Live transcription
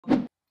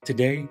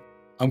Today,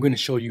 I'm going to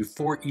show you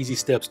 4 easy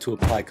steps to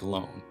apply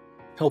cologne,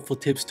 helpful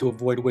tips to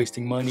avoid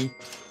wasting money,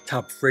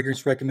 top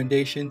fragrance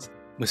recommendations,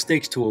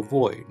 mistakes to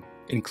avoid,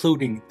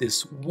 including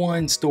this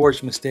one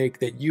storage mistake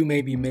that you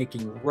may be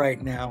making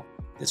right now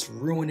that's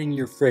ruining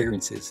your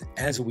fragrances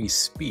as we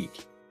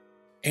speak.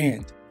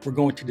 And we're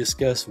going to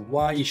discuss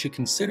why you should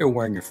consider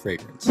wearing a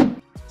fragrance.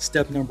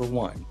 Step number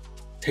 1,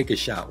 take a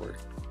shower.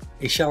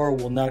 A shower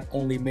will not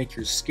only make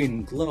your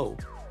skin glow,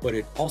 but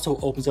it also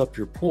opens up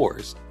your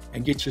pores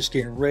and gets your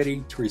skin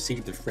ready to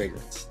receive the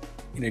fragrance.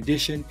 In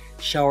addition,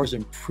 showers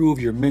improve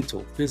your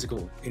mental,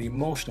 physical, and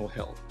emotional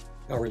health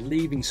by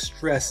relieving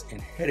stress and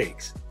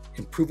headaches,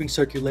 improving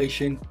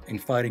circulation,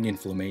 and fighting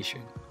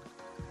inflammation.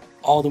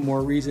 All the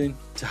more reason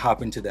to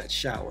hop into that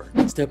shower.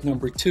 Step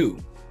number 2,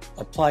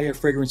 apply a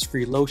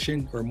fragrance-free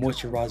lotion or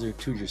moisturizer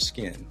to your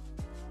skin.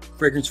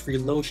 Fragrance-free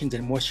lotions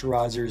and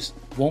moisturizers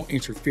won't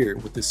interfere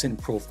with the scent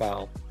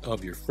profile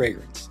of your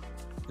fragrance.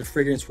 The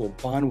fragrance will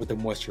bond with the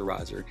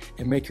moisturizer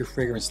and make your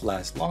fragrance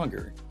last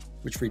longer,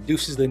 which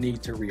reduces the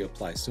need to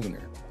reapply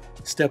sooner.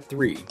 Step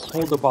 3,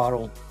 hold the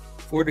bottle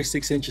 4 to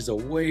 6 inches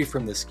away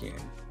from the skin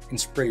and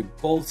spray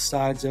both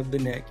sides of the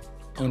neck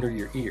under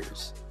your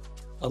ears.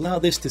 Allow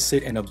this to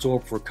sit and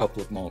absorb for a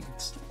couple of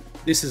moments.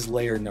 This is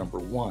layer number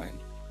 1.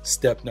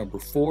 Step number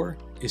 4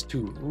 is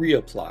to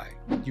reapply.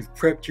 You've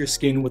prepped your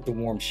skin with the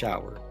warm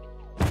shower.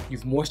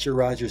 You've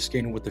moisturized your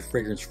skin with the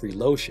fragrance-free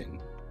lotion.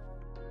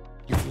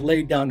 You've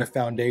laid down the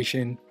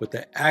foundation with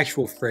the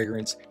actual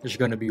fragrance that you're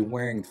going to be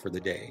wearing for the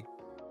day.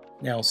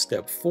 Now,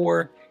 step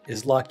 4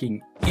 is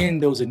locking in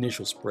those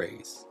initial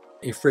sprays.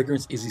 A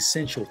fragrance is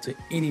essential to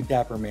any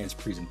Dapper man's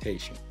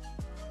presentation.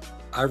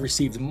 I've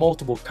received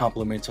multiple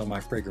compliments on my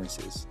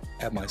fragrances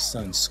at my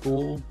son's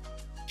school,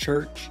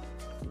 church,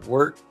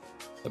 work,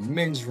 the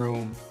men's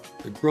room,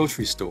 the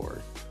grocery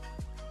store.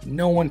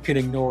 No one can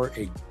ignore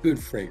a good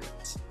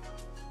fragrance.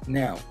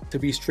 Now, to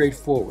be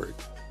straightforward,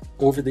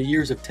 over the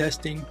years of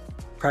testing,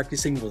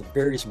 practicing with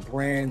various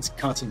brands,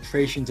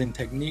 concentrations, and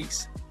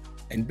techniques,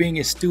 and being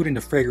a student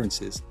of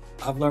fragrances,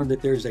 I've learned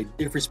that there's a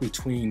difference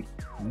between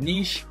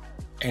niche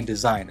and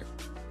designer.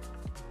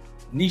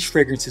 Niche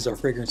fragrances are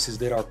fragrances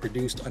that are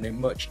produced on a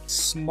much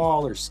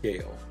smaller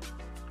scale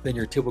than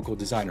your typical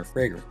designer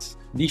fragrance.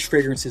 Niche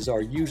fragrances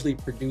are usually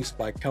produced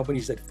by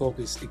companies that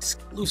focus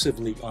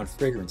exclusively on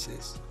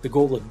fragrances. The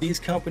goal of these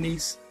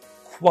companies,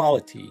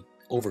 quality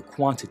over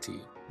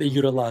quantity. They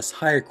utilize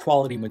higher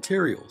quality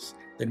materials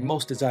than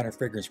most designer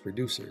fragrance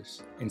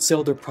producers and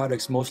sell their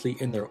products mostly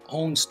in their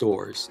own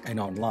stores and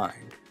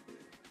online.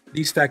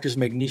 These factors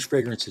make niche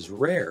fragrances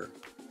rare,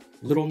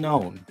 little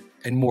known,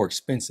 and more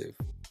expensive.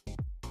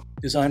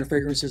 Designer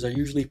fragrances are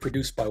usually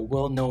produced by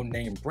well-known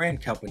name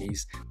brand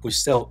companies which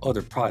sell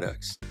other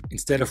products.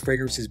 Instead of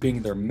fragrances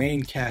being their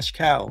main cash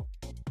cow,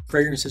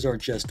 fragrances are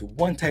just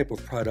one type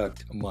of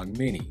product among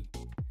many.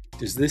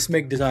 Does this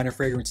make designer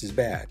fragrances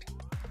bad?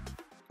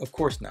 Of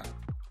course not.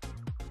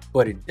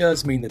 But it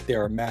does mean that they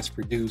are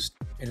mass-produced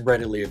and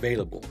readily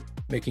available,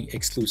 making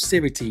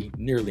exclusivity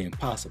nearly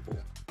impossible.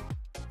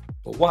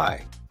 But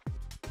why?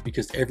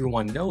 Because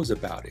everyone knows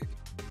about it.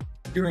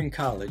 During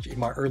college, in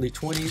my early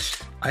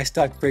 20s, I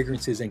stocked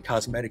fragrances and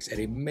cosmetics at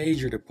a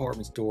major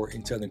department store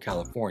in Southern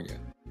California.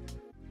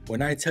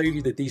 When I tell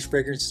you that these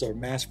fragrances are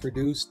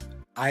mass-produced,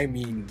 I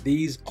mean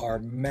these are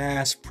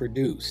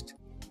mass-produced.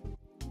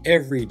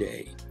 Every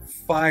day,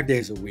 5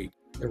 days a week,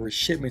 there were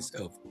shipments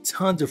of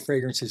tons of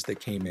fragrances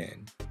that came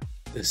in.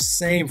 The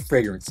same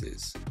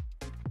fragrances.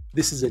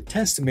 This is a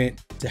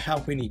testament to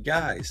how many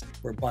guys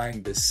were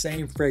buying the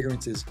same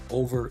fragrances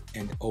over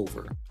and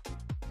over.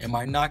 Am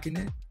I knocking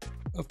it?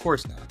 Of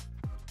course not.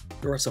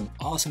 There are some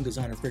awesome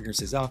designer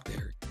fragrances out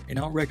there, and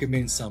I'll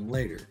recommend some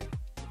later.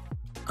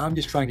 I'm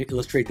just trying to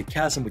illustrate the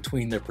chasm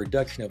between the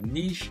production of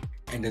niche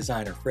and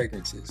designer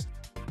fragrances.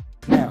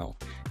 Now,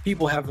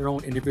 people have their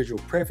own individual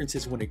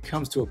preferences when it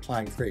comes to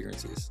applying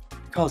fragrances,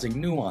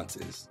 causing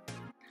nuances,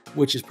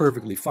 which is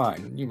perfectly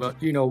fine.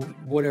 You know,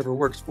 whatever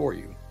works for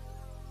you.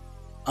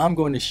 I'm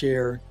going to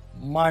share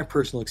my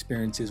personal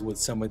experiences with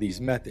some of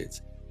these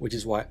methods, which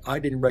is why I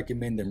didn't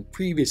recommend them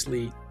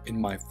previously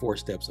in my 4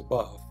 steps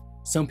above.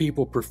 Some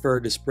people prefer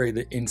to spray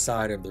the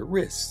inside of their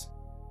wrists,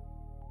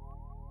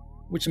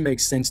 which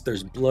makes sense.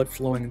 There's blood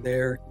flowing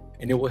there,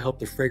 and it will help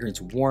the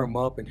fragrance warm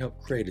up and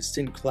help create a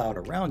scent cloud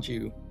around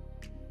you.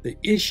 The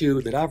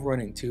issue that I've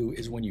run into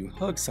is when you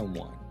hug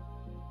someone,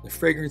 the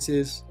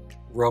fragrances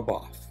rub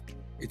off.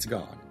 It's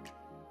gone.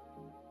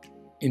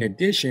 In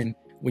addition,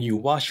 when you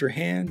wash your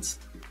hands,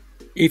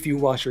 if you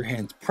wash your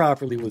hands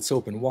properly with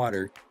soap and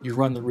water, you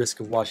run the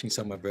risk of washing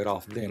some of it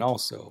off then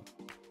also.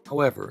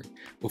 However,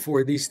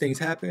 before these things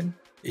happen,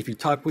 if you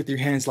talk with your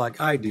hands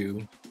like I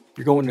do,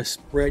 you're going to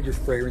spread your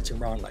fragrance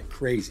around like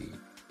crazy.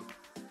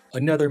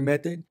 Another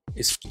method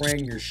is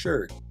spraying your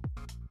shirt.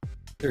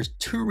 There's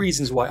 2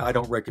 reasons why I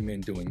don't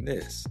recommend doing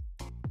this.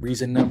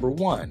 Reason number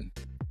 1,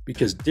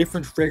 because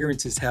different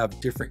fragrances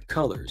have different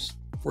colors.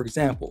 For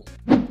example,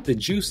 the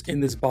juice in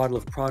this bottle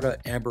of Prada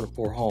Amber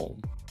for Home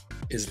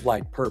is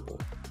light purple.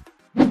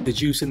 The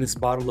juice in this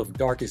bottle of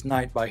Darkest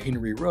Night by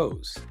Henry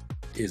Rose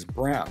is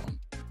brown.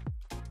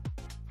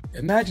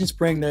 Imagine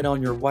spraying that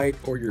on your white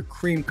or your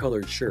cream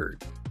colored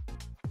shirt,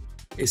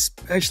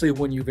 especially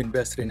when you've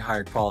invested in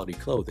higher quality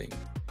clothing.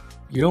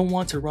 You don't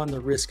want to run the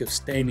risk of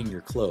staining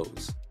your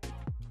clothes.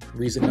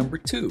 Reason number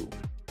 2,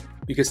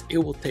 because it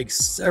will take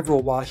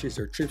several washes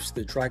or trips to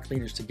the dry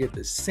cleaners to get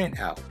the scent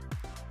out.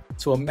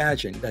 So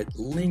imagine that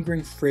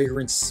lingering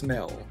fragrance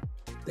smell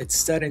that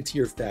set into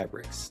your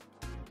fabrics.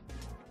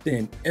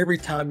 Then every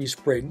time you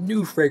spray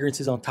new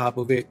fragrances on top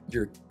of it,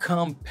 you're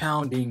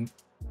compounding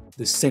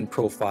the scent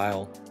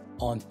profile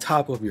on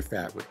top of your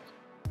fabric.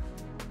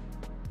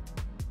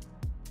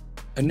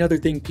 Another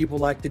thing people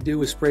like to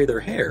do is spray their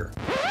hair.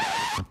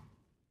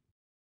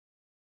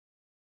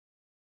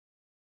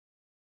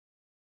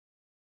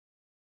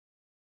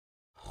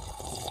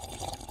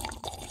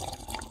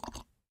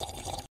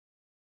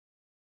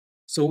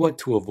 So what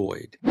to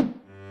avoid?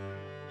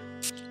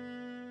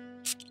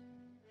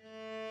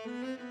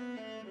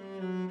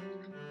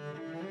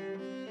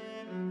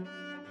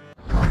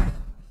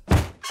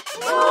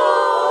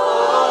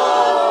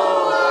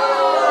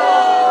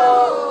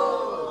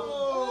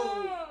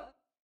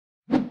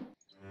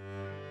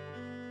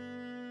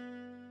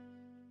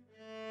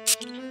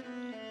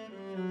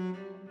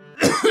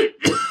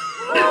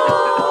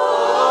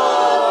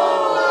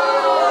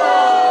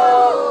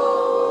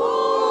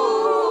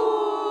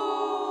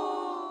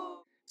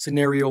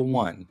 Scenario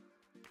 1.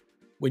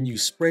 When you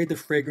spray the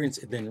fragrance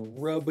and then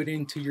rub it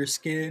into your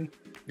skin,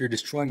 you're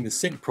destroying the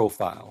scent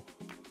profile.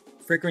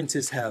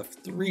 Fragrances have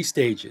 3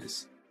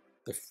 stages.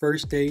 The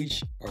first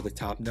stage are the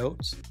top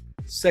notes.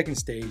 Second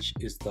stage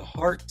is the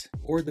heart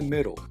or the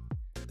middle.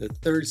 The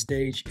third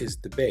stage is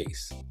the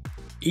base.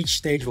 Each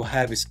stage will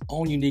have its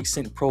own unique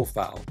scent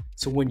profile,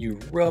 so when you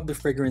rub the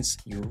fragrance,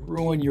 you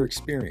ruin your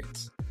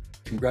experience.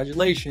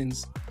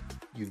 Congratulations,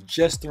 you've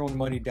just thrown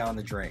money down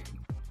the drain.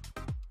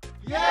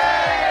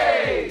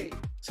 Yay!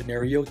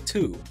 Scenario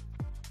 2.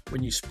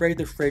 When you spray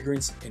the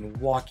fragrance and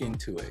walk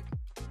into it.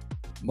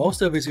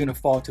 Most of it's going to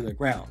fall to the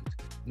ground,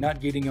 not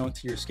getting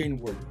onto your skin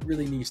where it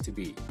really needs to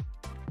be.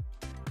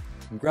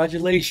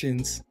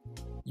 Congratulations,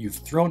 you've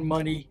thrown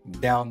money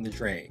down the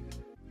drain.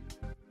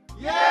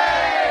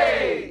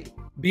 Yay!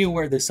 Be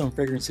aware that some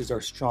fragrances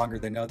are stronger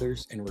than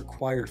others and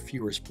require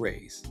fewer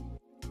sprays.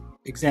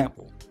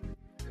 Example,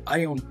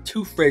 I own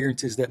 2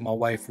 fragrances that my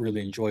wife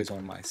really enjoys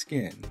on my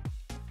skin.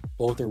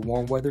 Both are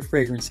warm weather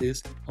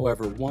fragrances,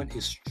 however one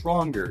is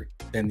stronger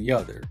than the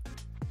other.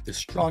 The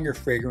stronger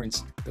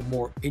fragrance, the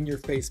more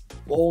in-your-face,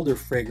 bolder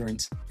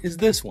fragrance is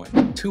this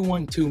one,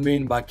 212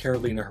 Men by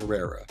Carolina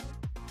Herrera.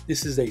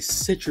 This is a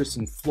citrus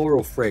and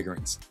floral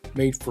fragrance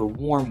made for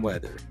warm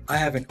weather. I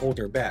have an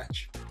older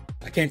batch.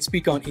 I can't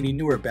speak on any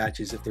newer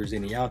batches if there's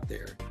any out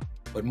there,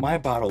 but my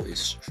bottle is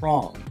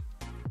strong.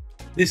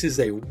 This is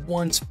a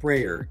 1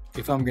 sprayer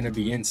if I'm going to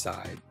be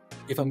inside.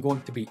 If I'm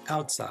going to be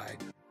outside,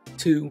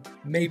 2,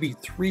 maybe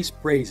 3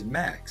 sprays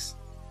max.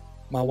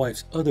 My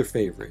wife's other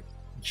favorite,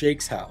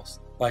 Jake's House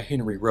by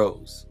Henry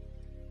Rose.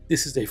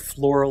 This is a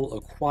floral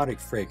aquatic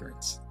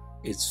fragrance.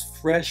 It's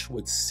fresh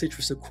with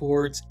citrus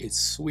accords, it's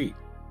sweet.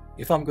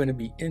 If I'm going to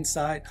be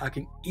inside, I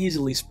can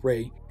easily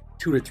spray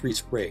 2 to 3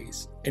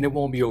 sprays and it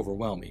won't be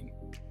overwhelming.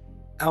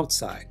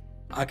 Outside,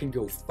 I can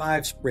go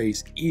 5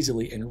 sprays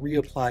easily and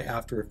reapply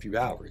after a few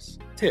hours.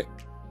 Tip: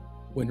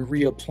 when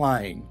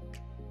reapplying,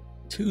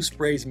 2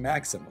 sprays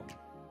maximum.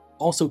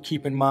 Also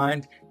keep in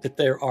mind that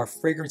there are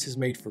fragrances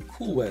made for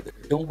cool weather.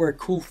 Don't wear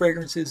cool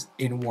fragrances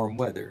in warm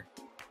weather.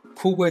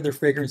 Cool weather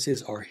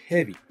fragrances are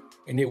heavy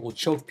and it will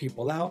choke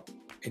people out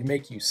and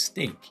make you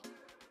stink.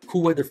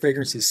 Cool weather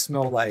fragrances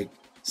smell like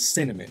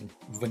cinnamon,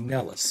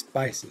 vanilla,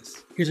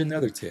 spices. Here's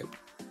another tip.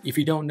 If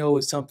you don't know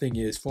if something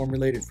is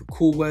formulated for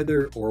cool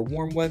weather or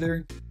warm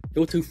weather,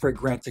 go to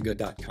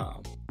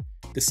fragrantica.com.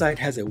 The site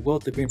has a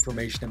wealth of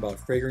information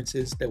about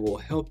fragrances that will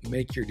help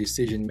make your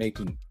decision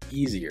making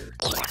easier.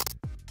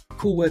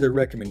 Cool weather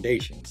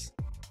recommendations.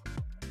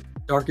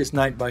 Darkest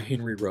Night by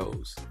Henry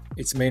Rose.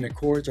 Its main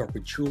accords are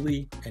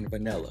patchouli and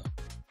vanilla.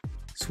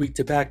 Sweet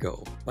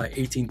Tobacco by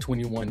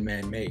 1821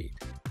 Man-Made.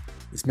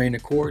 Its main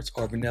accords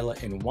are vanilla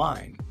and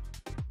wine.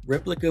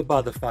 Replica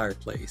by the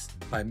Fireplace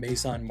by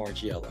Maison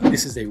Margiela.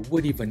 This is a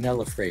woody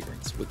vanilla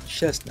fragrance with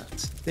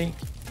chestnuts. Think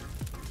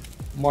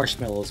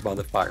Marshmallows by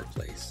the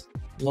Fireplace.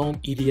 L'Homme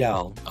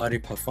Idéal Eau de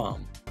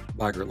Parfum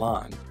by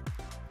Guerlain.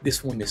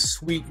 This one is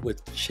sweet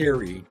with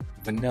cherry,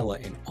 vanilla,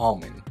 and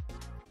almond.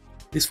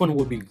 This one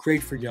would be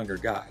great for younger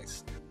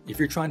guys if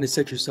you're trying to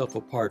set yourself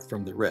apart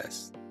from the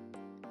rest.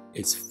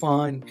 It's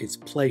fun, it's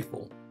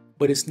playful,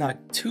 but it's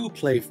not too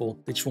playful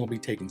that you won't be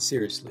taken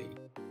seriously.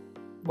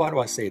 Why do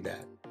I say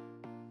that?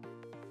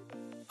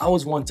 I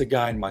was once a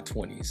guy in my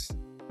 20s.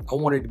 I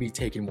wanted to be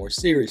taken more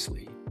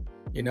seriously.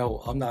 You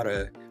know,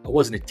 I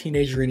wasn't a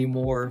teenager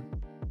anymore.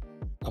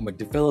 I'm a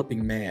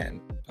developing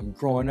man. I'm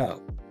growing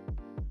up.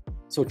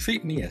 So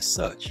treat me as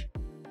such.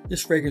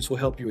 This fragrance will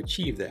help you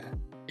achieve that.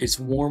 Its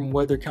warm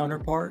weather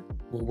counterpart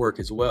will work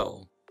as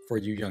well for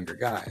you younger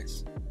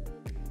guys.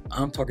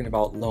 I'm talking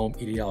about L'Homme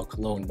Idéal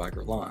Cologne by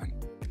Guerlain.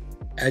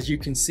 As you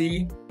can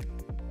see,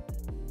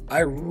 I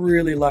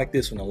really like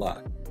this one a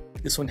lot.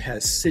 This one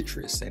has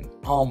citrus and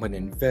almond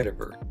and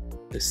vetiver.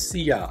 The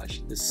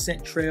sillage, the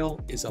scent trail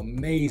is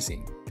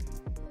amazing.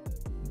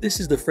 This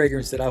is the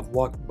fragrance that I've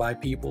walked by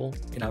people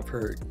and I've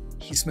heard,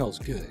 he smells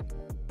good.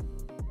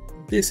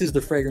 This is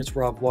the fragrance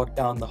where I've walked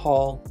down the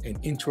hall and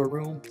into a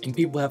room and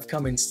people have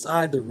come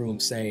inside the room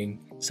saying,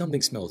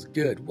 something smells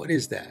good, what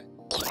is that?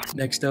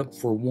 Next up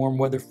for warm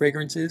weather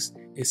fragrances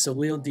is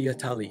Soleil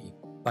d'Italie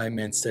by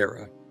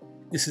Mancera.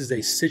 This is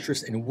a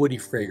citrus and woody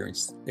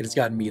fragrance that has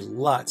gotten me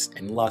lots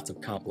and lots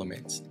of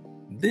compliments.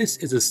 This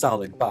is a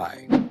solid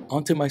buy.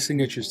 Onto my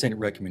signature scent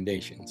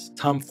recommendations.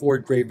 Tom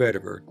Ford Grey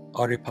Vetiver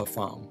Eau de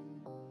Parfum.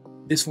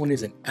 This one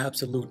is an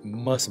absolute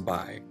must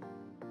buy.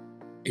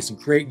 It's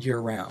great year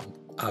round.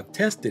 I've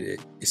tested it,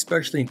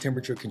 especially in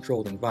temperature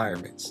controlled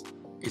environments.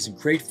 It's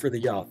great for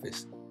the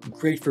office,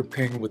 great for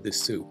pairing with the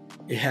soup.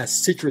 It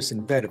has citrus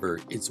and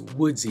vetiver, it's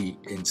woodsy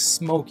and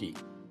smoky.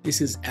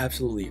 This is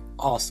absolutely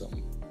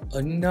awesome.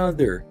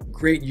 Another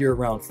great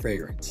year-round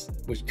fragrance,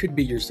 which could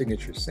be your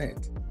signature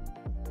scent.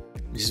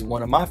 This is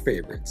one of my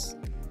favorites.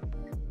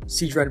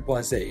 Cidre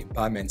Boisé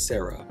by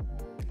Mancera.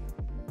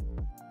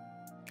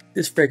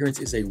 This fragrance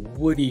is a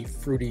woody,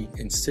 fruity,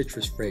 and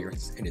citrus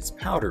fragrance, and it's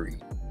powdery.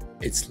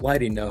 It's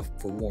light enough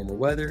for warmer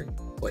weather,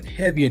 but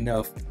heavy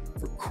enough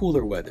for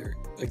cooler weather.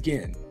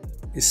 Again,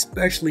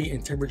 especially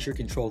in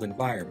temperature-controlled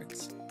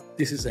environments.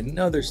 This is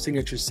another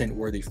signature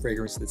scent-worthy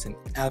fragrance that's an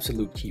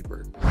absolute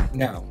keeper.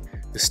 Now,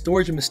 the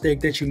storage mistake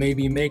that you may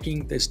be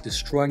making that's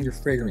destroying your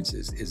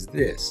fragrances is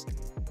this: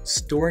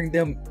 storing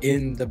them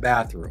in the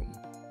bathroom.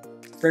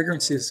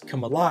 Fragrances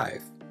come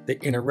alive. They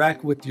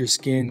interact with your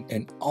skin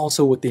and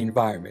also with the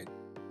environment.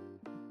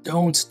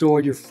 Don't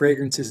store your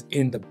fragrances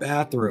in the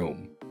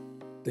bathroom.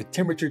 The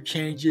temperature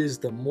changes,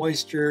 the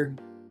moisture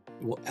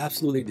will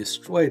absolutely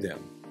destroy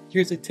them.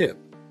 Here's a tip.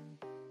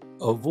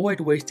 Avoid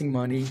wasting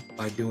money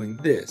by doing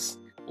this.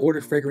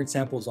 Order fragrance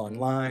samples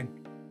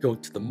online, go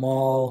to the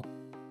mall,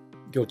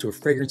 go to a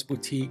fragrance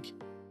boutique,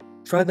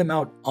 try them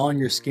out on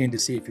your skin to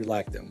see if you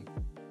like them.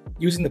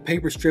 Using the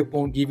paper strip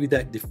won't give you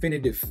that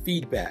definitive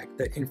feedback,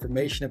 that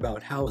information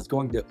about how it's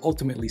going to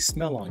ultimately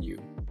smell on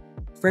you.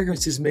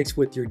 Fragrances mix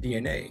with your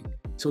DNA,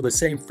 so the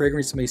same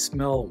fragrance may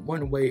smell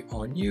one way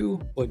on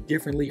you, but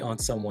differently on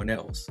someone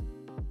else.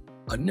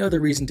 Another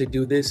reason to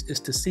do this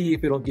is to see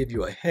if it'll give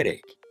you a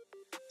headache.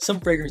 Some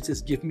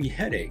fragrances give me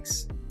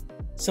headaches.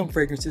 Some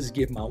fragrances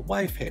give my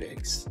wife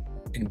headaches.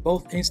 In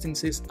both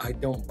instances, I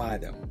don't buy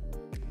them.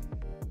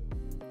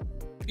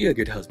 Be a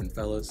good husband,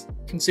 fellas.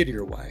 Consider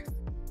your wife.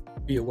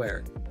 Be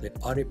aware that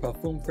Eau de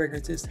Parfum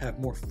fragrances have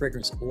more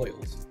fragrance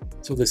oils,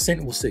 so the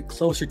scent will sit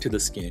closer to the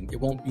skin. It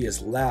won't be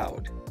as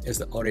loud as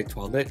the Eau de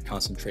Toilette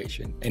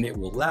concentration, and it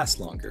will last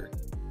longer.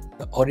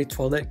 The Eau de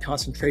Toilette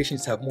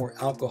concentrations have more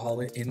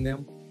alcohol in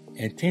them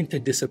and tend to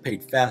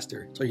dissipate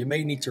faster, so you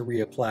may need to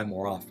reapply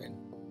more often.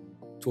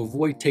 To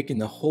avoid taking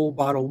the whole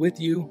bottle with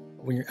you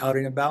when you're out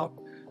and about,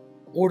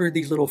 order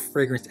these little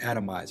fragrance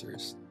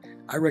atomizers.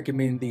 I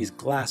recommend these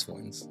glass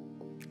ones.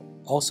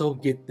 Also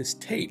get this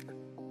tape.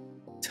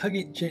 Tug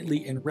it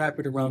gently and wrap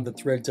it around the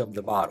threads of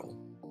the bottle.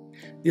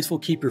 This will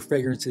keep your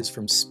fragrances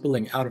from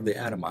spilling out of the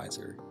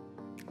atomizer.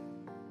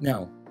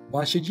 Now,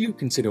 why should you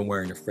consider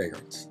wearing a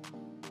fragrance?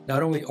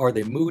 Not only are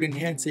they mood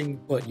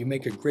enhancing, but you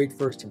make a great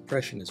first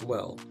impression as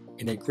well,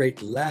 and a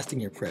great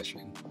lasting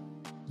impression.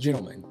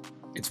 Gentlemen,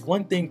 it's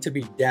one thing to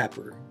be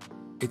dapper.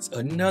 It's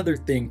another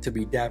thing to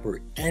be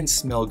dapper and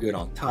smell good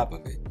on top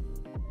of it.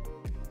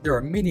 There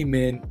are many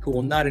men who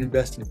will not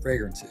invest in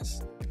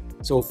fragrances.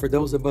 So for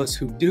those of us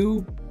who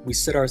do, we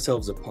set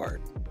ourselves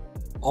apart.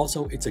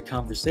 Also, it's a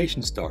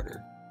conversation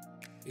starter.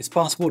 It's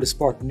possible to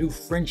spark new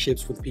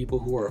friendships with people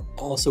who are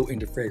also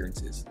into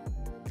fragrances.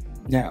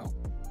 Now,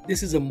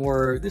 this is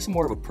more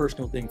of a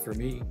personal thing for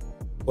me,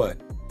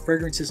 but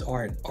fragrances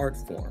are an art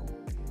form.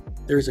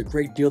 There is a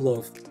great deal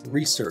of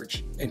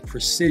research and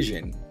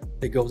precision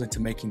that goes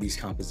into making these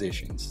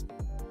compositions.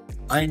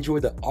 I enjoy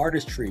the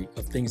artistry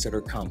of things that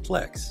are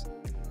complex,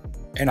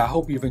 and I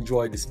hope you've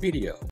enjoyed this video.